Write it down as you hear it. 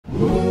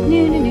All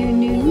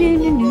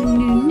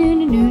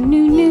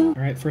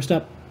right, first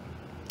up.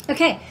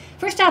 Okay,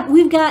 first up,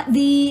 we've got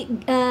the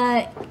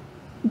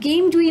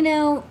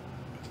Gameduino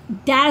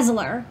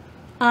Dazzler,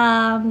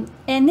 and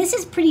this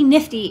is pretty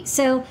nifty.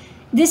 So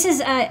this is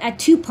a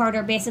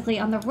two-parter, basically.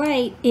 On the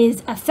right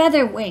is a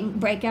feather wing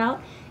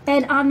breakout,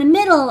 and on the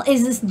middle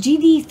is this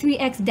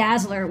GD3X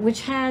Dazzler,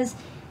 which has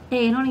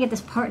a, I want to get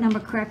this part number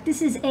correct,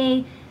 this is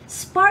a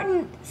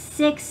Spartan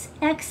 6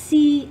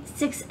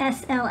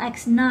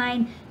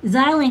 XC6SLX9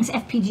 Xilinx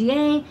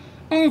FPGA,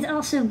 and it's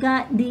also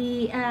got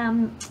the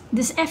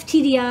this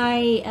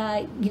FTDI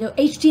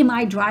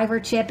HDMI driver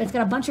chip. It's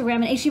got a bunch of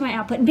RAM and HDMI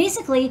output, and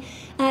basically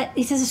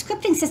it has a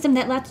scripting system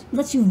that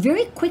lets you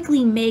very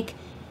quickly make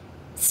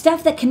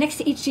stuff that connects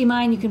to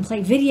HDMI, and you can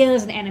play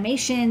videos and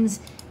animations,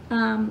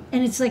 and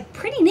it's like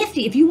pretty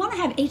nifty. If you want to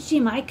have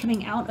HDMI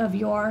coming out of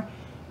your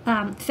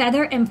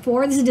Feather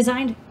M4, this is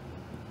designed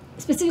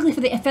specifically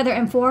for the Feather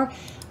M4.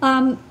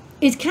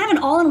 It's kind of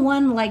an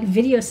all-in-one like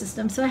video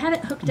system. So I have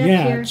it hooked up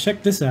here. Yeah,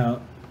 check this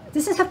out.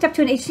 This is hooked up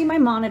to an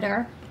HDMI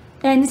monitor,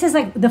 and this is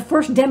like the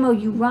first demo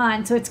you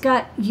run. So it's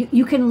got,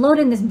 you can load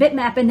in this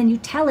bitmap, and then you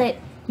tell it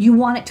you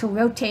want it to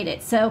rotate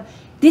it. So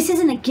this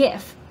isn't a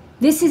GIF.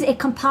 This is a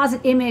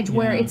composite image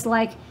where it's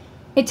like,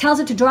 it tells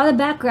it to draw the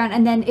background,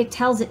 and then it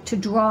tells it to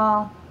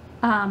draw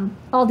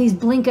all these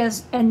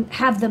blinkas and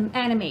have them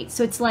animate.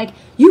 So it's like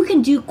you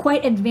can do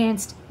quite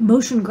advanced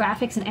motion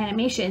graphics and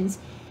animations.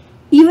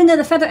 Even though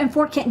the Feather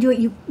M4 can't do it,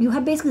 you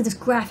have basically this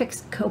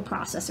graphics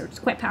co-processor. It's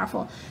quite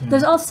powerful. Yeah.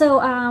 There's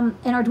also an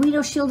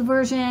Arduino Shield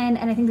version,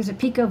 and I think there's a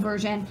Pico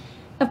version.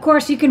 Of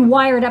course, you can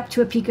wire it up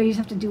to a Pico. You just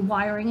have to do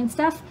wiring and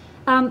stuff.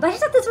 But I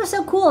just thought this was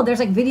so cool. There's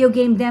like video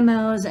game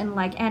demos and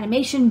like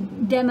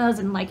animation demos,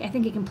 and like I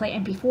think you can play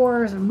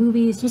MP4s or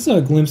movies. Just a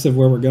glimpse of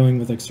where we're going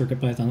with like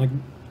CircuitPython. Like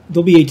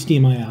there'll be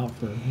HDMI out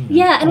for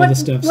and all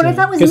this stuff. What so I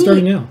thought was get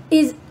started neat now.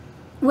 is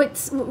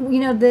what's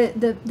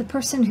the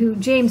person who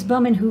James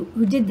Bowman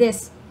who did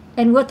this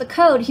and wrote the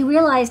code. He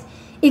realized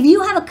if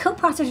you have a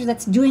coprocessor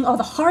that's doing all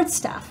the hard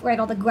stuff, right,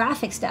 all the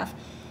graphic stuff,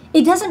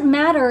 it doesn't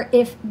matter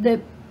if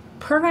the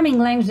programming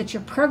language that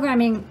you're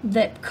programming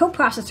the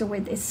coprocessor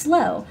with is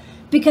slow,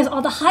 because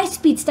all the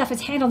high-speed stuff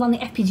is handled on the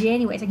FPGA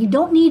anyways. Like you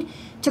don't need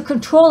to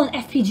control an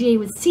FPGA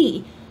with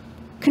C.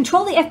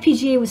 Control the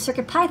FPGA with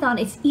CircuitPython.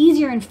 It's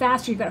easier and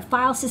faster. You've got a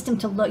file system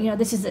to load.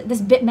 This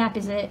bitmap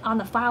is on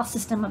the file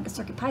system of the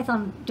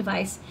CircuitPython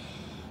device.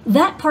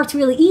 That part's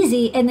really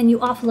easy, and then you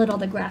offload all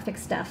the graphic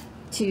stuff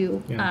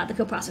to the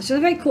coprocessor. So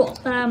they're very cool.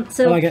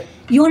 So I like it.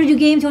 You want to do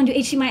games, you want to do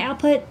HDMI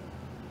output,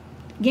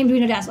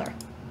 Gameduino Dazzler.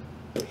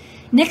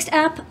 Next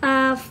up,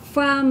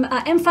 from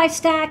M5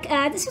 Stack,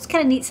 this was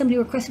kind of neat. Somebody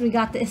requested we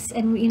got this,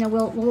 and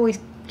we'll always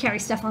carry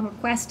stuff on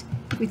request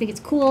if we think it's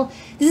cool.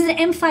 This is an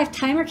M5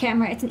 timer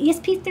camera. It's an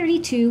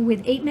ESP32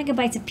 with 8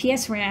 megabytes of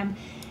PSRAM,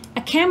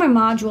 a camera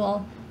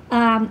module,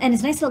 and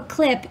it's a nice little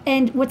clip.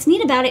 And what's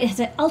neat about it is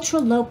an ultra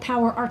low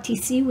power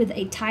RTC with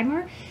a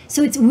timer.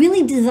 So it's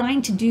really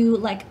designed to do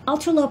like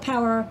ultra low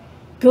power,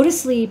 go to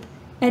sleep,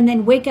 and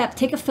then wake up,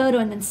 take a photo,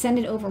 and then send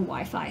it over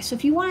Wi-Fi. So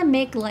if you want to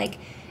make like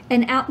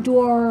an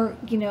outdoor,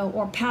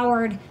 or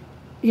powered,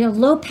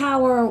 low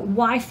power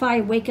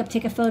Wi-Fi wake up,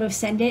 take a photo,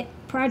 send it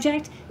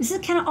project, this is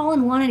kind of all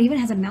in one, and even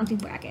has a mounting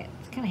bracket.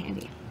 It's kind of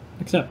handy.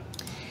 Next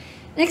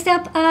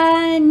up,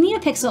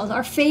 NeoPixels.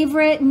 Our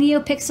favorite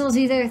NeoPixels,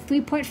 either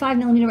 3.5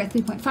 millimeter or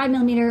 3.5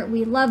 millimeter.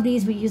 We love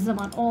these. We use them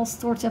on all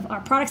sorts of our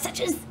products,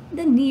 such as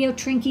the Neo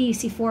Trinky. You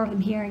see 4 of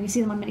them here, and you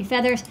see them on many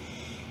feathers.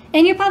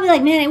 And you're probably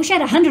like, man, I wish I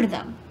had 100 of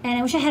them. And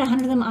I wish I had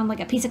 100 of them on like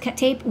a piece of cut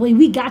tape. Well,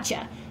 we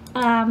gotcha.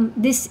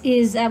 This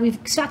is, we've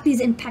stocked these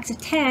in packs of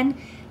 10,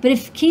 but in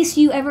case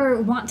you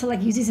ever want to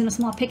like use these in a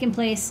small pick and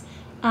place,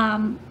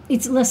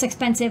 it's less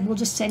expensive. We'll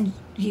just send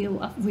you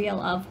a reel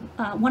of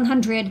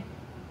 100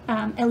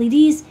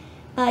 LEDs.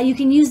 You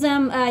can use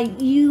them,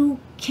 you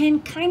can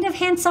kind of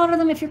hand solder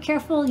them if you're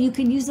careful. You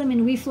can use them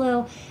in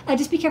reflow.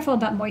 Just be careful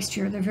about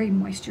moisture. They're very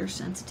moisture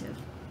sensitive.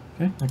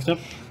 Okay, next up.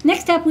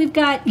 Next up, we've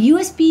got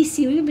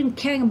USB-C. We've been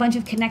carrying a bunch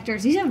of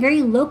connectors. These are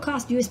very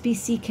low-cost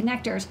USB-C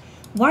connectors.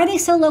 Why are they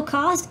so low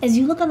cost? As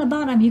you look on the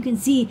bottom, you can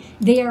see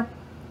they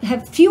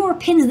have fewer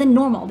pins than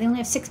normal. They only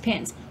have 6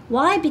 pins.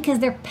 Why? Because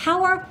they're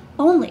power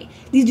only.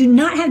 These do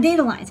not have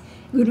data lines.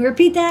 We're going to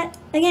repeat that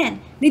again.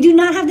 They do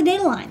not have the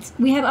data lines.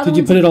 We have other Did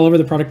you put it all over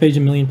the product page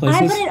in a million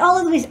places? I put it all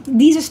over the place.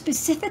 These are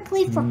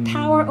specifically for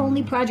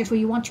power-only projects where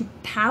you want to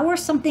power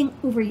something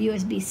over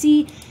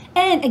USB-C,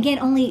 and again,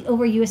 only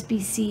over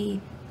USB-C,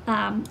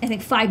 I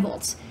think 5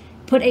 volts.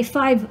 Put a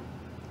 5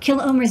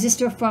 kilo ohm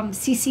resistor from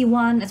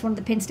CC1, that's one of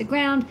the pins to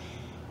ground,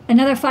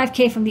 another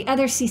 5K from the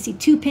other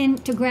CC2 pin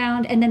to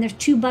ground, and then there's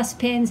 2 bus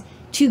pins,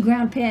 2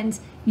 ground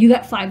pins. You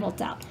got 5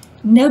 volts out.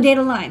 No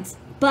data lines,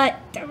 but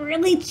they're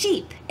really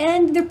cheap,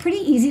 and they're pretty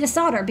easy to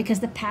solder because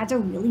the pads are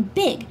really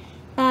big.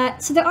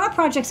 So there are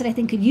projects that I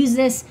think could use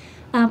this.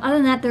 Other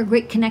than that, they're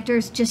great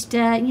connectors. Just,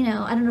 I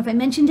don't know if I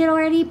mentioned it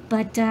already,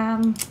 but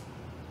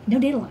no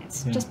data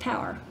lines, just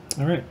power.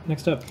 All right,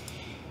 next up.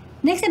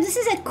 Next up, this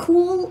is a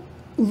cool,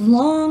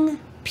 long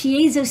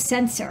piezo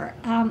sensor.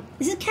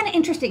 This is kind of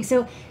interesting.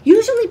 So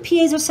usually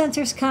piezo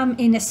sensors come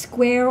in a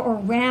square or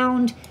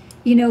round,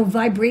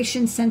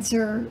 vibration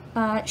sensor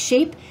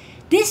shape.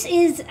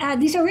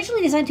 These are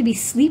originally designed to be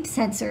sleep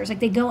sensors, like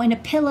they go in a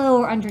pillow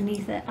or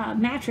underneath a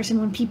mattress, and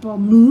when people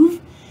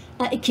move,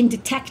 it can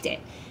detect it.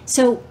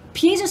 So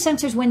piezo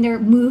sensors, when they're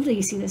moved,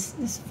 you see this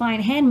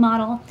fine hand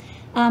model,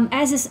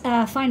 as this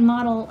fine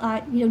model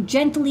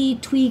gently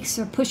tweaks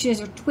or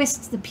pushes or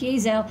twists the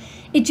piezo,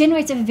 it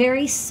generates a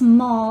very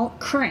small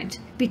current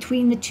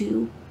between the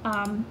two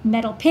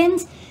metal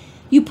pins.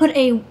 You put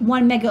a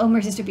 1 mega ohm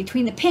resistor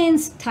between the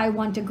pins, tie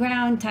one to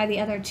ground, tie the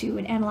other to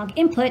an analog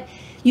input.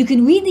 You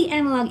can read the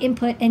analog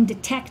input and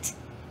detect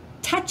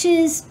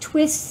touches,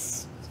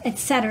 twists,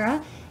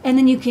 etc. And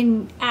then you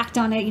can act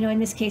on it. In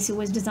this case, it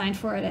was designed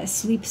for a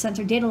sleep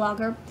sensor data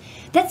logger.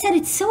 That said,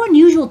 it's so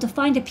unusual to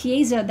find a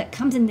piezo that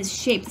comes in this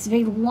shape, this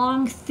very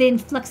long, thin,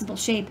 flexible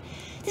shape.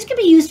 This can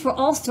be used for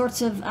all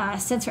sorts of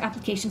sensor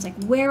applications, like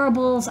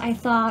wearables, I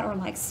thought, or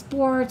like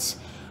sports,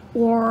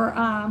 or,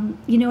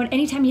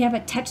 anytime you have a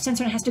touch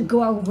sensor and it has to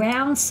go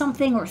around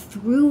something or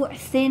through a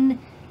thin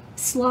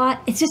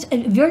slot. It's just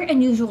a very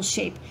unusual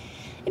shape.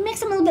 It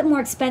makes them a little bit more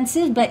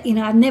expensive, but,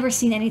 I've never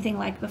seen anything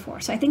like before.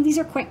 So I think these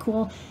are quite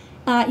cool.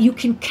 You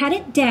can cut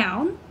it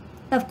down,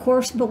 of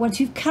course, but once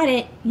you've cut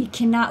it, you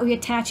cannot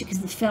reattach it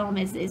because the film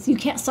is you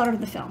can't solder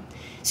the film.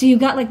 So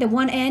you've got like the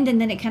one end, and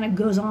then it kind of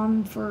goes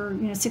on for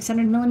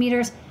 600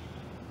 millimeters.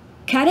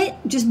 Cut it.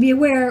 Just be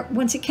aware,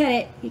 once you cut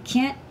it, you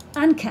can't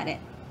uncut it.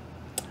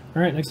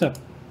 All right, next up.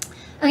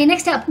 Okay,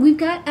 next up, we've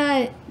got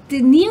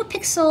the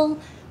NeoPixel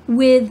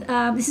with,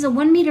 this is a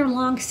 1 meter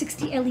long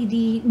 60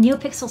 LED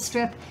NeoPixel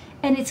strip,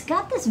 and it's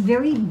got this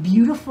very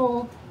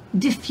beautiful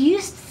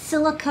diffused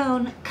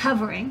silicone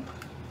covering,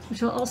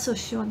 which will also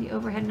show on the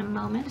overhead in a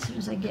moment as soon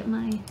as I get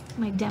my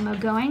demo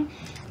going.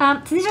 So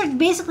these are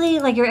basically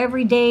like your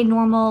everyday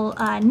normal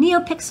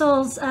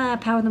NeoPixels.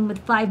 Power them with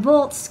 5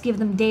 volts, give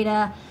them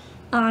data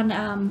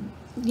on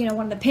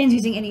one of the pins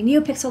using any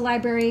NeoPixel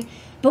library.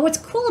 But what's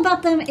cool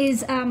about them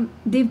is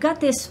they've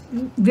got this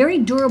very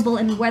durable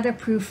and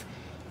weatherproof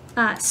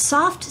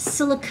soft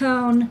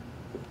silicone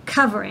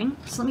covering.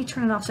 So let me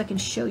turn it off so I can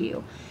show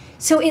you.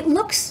 So it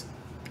looks,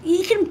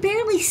 you can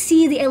barely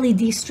see the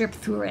LED strip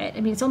through it.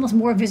 I mean, it's almost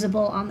more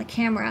visible on the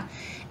camera.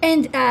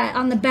 And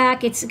on the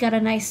back, it's got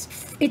a nice,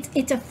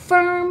 it's a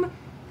firm,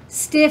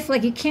 stiff,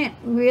 like you can't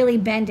really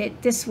bend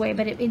it this way,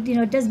 but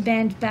it does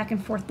bend back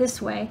and forth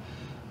this way.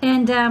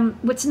 And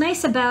what's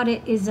nice about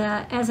it is,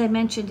 as I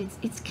mentioned,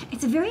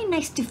 it's a very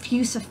nice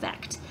diffuse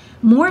effect.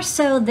 More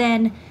so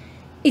than,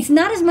 it's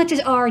not as much as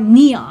our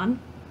neon,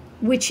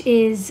 which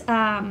is,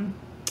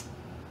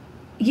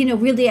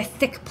 really a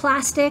thick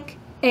plastic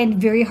and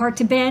very hard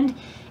to bend.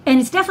 And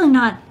it's definitely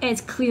not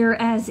as clear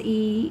as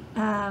the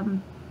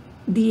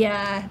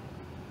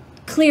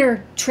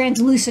clear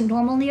translucent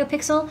normal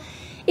NeoPixel.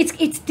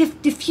 It's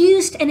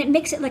diffused, and it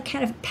makes it like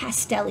kind of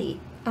pastel-y.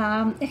 It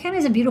kind of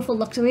has a beautiful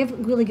look. So we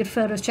have really good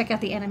photos. Check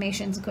out the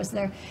animations. Of course,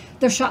 they're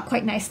shot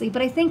quite nicely.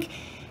 But I think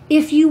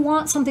if you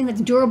want something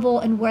that's durable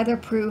and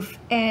weatherproof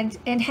and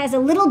has a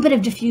little bit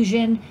of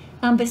diffusion,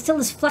 but still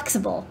is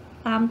flexible,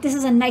 this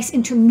is a nice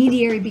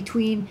intermediary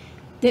between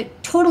the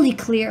totally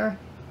clear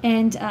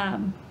and,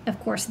 of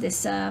course,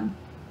 this the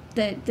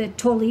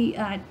totally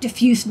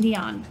diffuse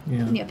neon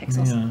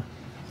NeoPixels. Yeah.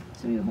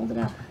 So you hold it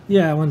up.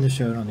 Yeah, I wanted to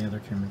show it on the other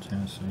camera too.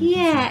 So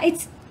yeah,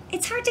 it's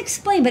hard to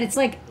explain, but it's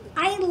like,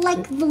 I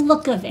like the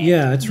look of it.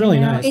 Yeah, it's really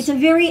nice. It's a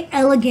very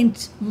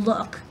elegant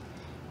look.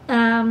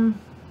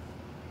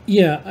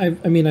 Yeah,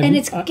 I mean,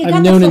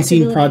 I've known and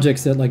seen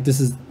projects that like this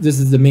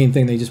is the main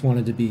thing. They just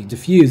wanted to be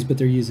diffused, but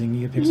they're using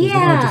NeoPixels that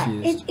are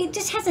diffused. It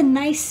just has a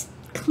nice,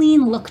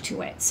 clean look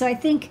to it. So I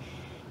think,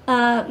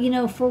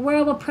 for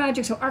wearable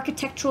projects or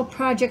architectural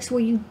projects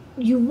where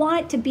you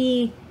want it to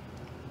be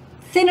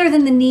thinner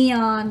than the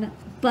neon,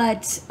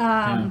 but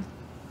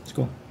it's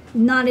cool.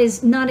 Not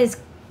as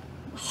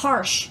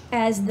harsh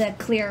as the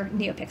clear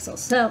NeoPixels.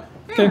 So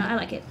I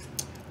like it.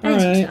 All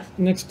right,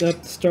 next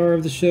up, the star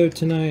of the show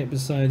tonight,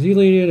 besides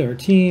Elated, our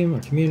team, our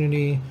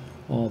community,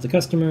 all the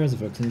customers, the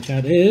folks in the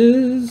chat,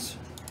 is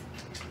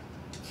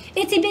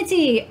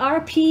ItsyBitsy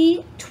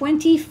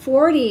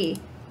RP2040.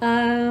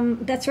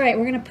 That's right,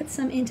 we're going to put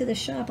some into the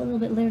shop a little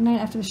bit later tonight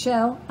after the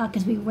show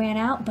because we ran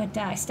out, but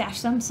I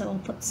stashed some, so we'll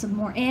put some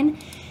more in.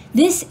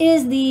 This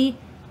is the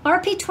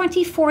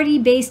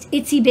RP2040 based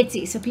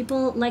ItsyBitsy. So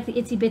people like the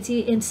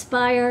ItsyBitsy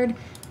inspired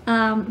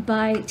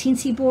by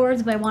teensy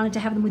boards, but I wanted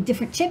to have them with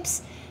different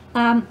chips.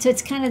 So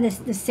it's kind of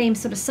the same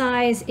sort of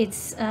size.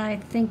 It's, I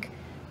think,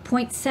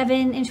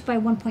 0.7 inch by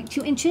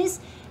 1.2 inches.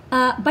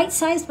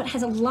 Bite-sized, but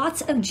has lots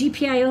of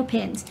GPIO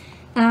pins.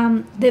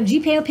 The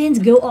GPIO pins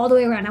go all the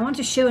way around. I want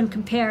to show and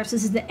compare. So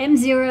this is the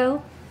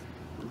M0.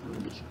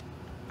 Let me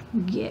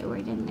get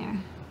right in there.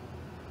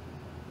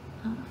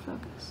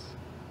 Focus.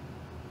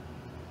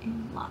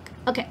 And lock.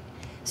 Okay.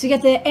 So you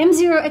got the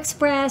M0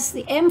 Express,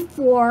 the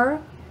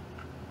M4.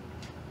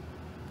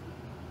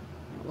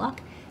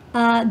 Lock.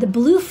 The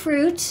Blue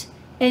Fruit,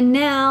 and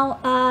now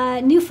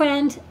new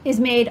friend is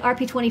made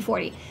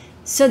RP2040.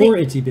 So for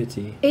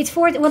ItsyBitsy. It's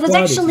for, well, there's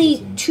Quad actually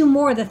ItsyBitsy. 2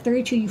 more, the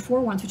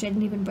 32U4 ones, which I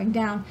didn't even bring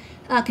down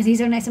because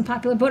these are nice and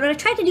popular. But what I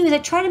tried to do is I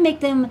try to make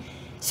them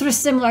sort of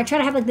similar. I try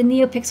to have like the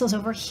NeoPixels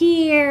over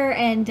here,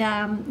 and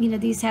you know,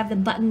 these have the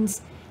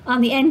buttons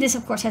on the end. This,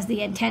 of course, has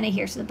the antenna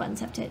here, so the buttons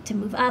have to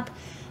move up.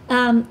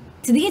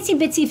 So the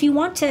ItsyBitsy, if you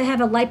want to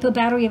have a LiPo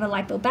battery, you have a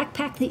LiPo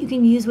backpack that you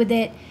can use with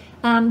it.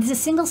 This is a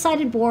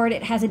single-sided board.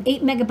 It has an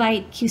 8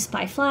 megabyte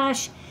QSPI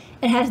flash.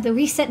 It has the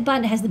reset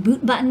button. It has the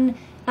boot button.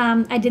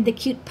 I did the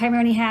cute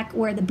Pimoroni hack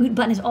where the boot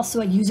button is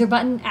also a user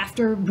button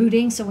after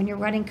booting. So when you're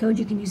running code,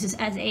 you can use this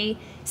as a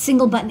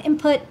single button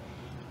input.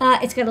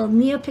 It's got a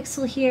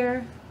NeoPixel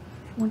here.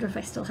 I wonder if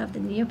I still have the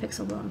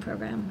NeoPixel going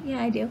program.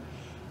 Yeah, I do.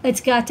 It's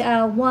got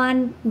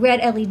one red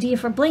LED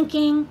for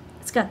blinking.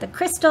 It's got the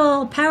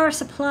crystal, power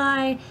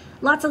supply,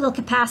 lots of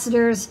little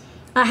capacitors.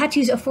 I had to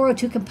use a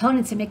 402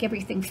 components to make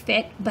everything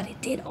fit, but it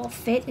did all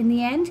fit in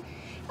the end.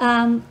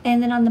 And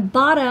then on the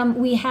bottom,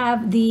 we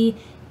have the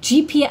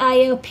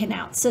GPIO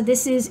pinout. So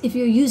this is if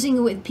you're using it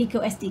with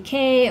Pico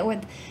SDK or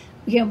with,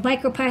 you know,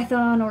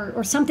 MicroPython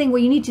or something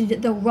where you need to do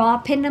the raw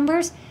pin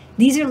numbers.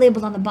 These are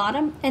labeled on the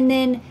bottom. And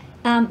then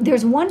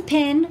there's one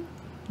pin,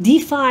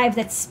 D5,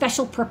 that's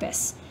special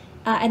purpose.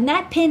 And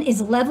that pin is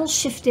level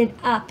shifted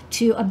up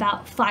to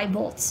about 5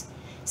 volts.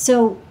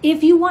 So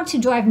if you want to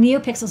drive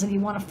NeoPixels and you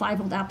want a 5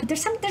 volt output,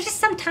 there's just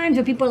some times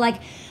where people are like,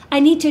 I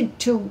need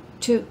to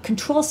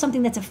control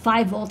something that's a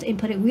 5 volt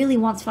input. It really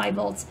wants 5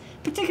 volts,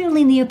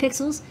 particularly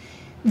NeoPixels.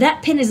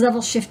 That pin is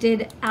level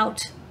shifted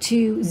out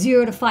to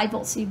 0 to 5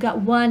 volts. So you've got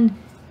one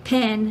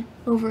pin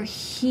over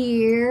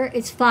here.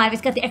 It's 5.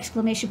 It's got the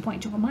exclamation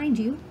point to remind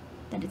you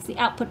that it's the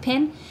output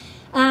pin.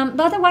 But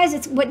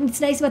otherwise, what's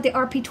nice about the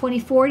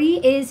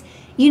RP2040 is,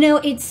 you know,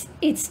 it's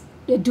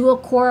a dual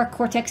core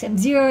Cortex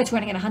M0. It's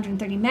running at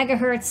 130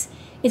 megahertz.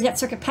 It's got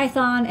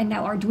CircuitPython and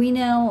now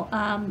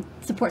Arduino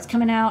support's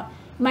coming out.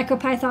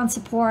 MicroPython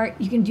support.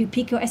 You can do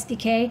Pico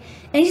SDK,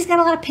 and you just got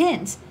a lot of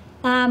pins.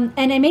 And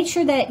I made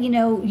sure that, you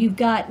know, you've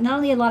got not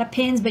only a lot of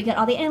pins, but you got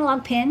all the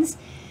analog pins.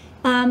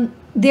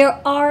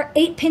 There are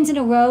 8 pins in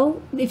a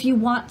row if you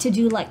want to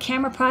do like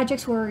camera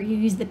projects where you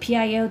use the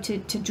PIO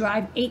to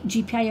drive 8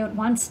 GPIO at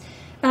once.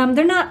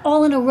 They're not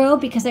all in a row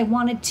because I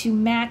wanted to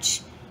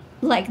match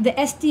like the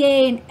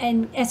SDA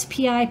and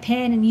SPI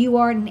pin and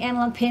UART and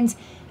analog pins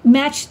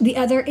match the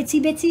other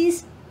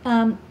ItsyBitsys.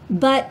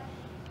 But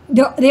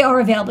they are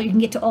available. You can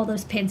get to all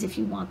those pins if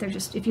you want. They're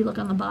just, if you look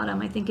on the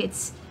bottom, I think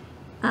it's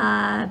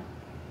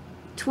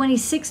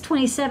 26,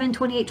 27,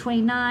 28,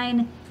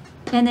 29,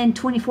 and then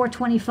 24,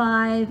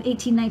 25,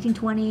 18, 19,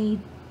 20,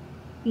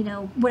 you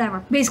know,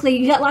 whatever. Basically,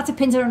 you got lots of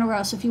pins that are in a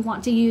row. So if you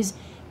want to use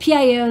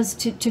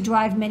PIOs to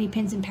drive many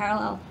pins in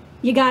parallel,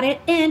 you got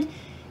it. And,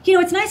 you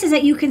know, what's nice is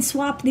that you can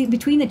swap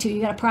between the two.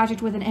 You got a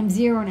project with an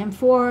M0 or an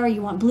M4,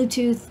 you want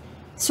Bluetooth,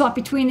 swap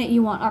between it.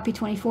 You want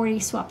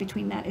RP2040, swap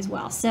between that as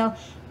well. So,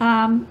 you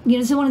know,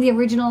 this is one of the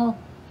original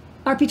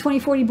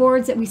RP2040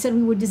 boards that we said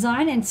we would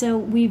design, and so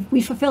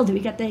we fulfilled it. We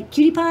got the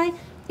Cutie Pie,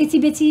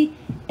 ItsyBitsy,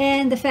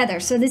 and the Feather.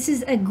 So this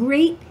is a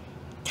great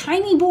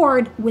tiny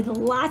board with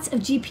lots of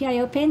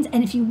GPIO pins,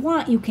 and if you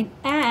want, you can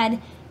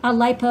add a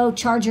LiPo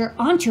charger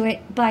onto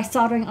it by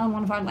soldering on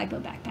one of our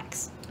LiPo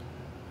backpacks.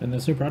 And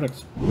those new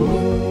products.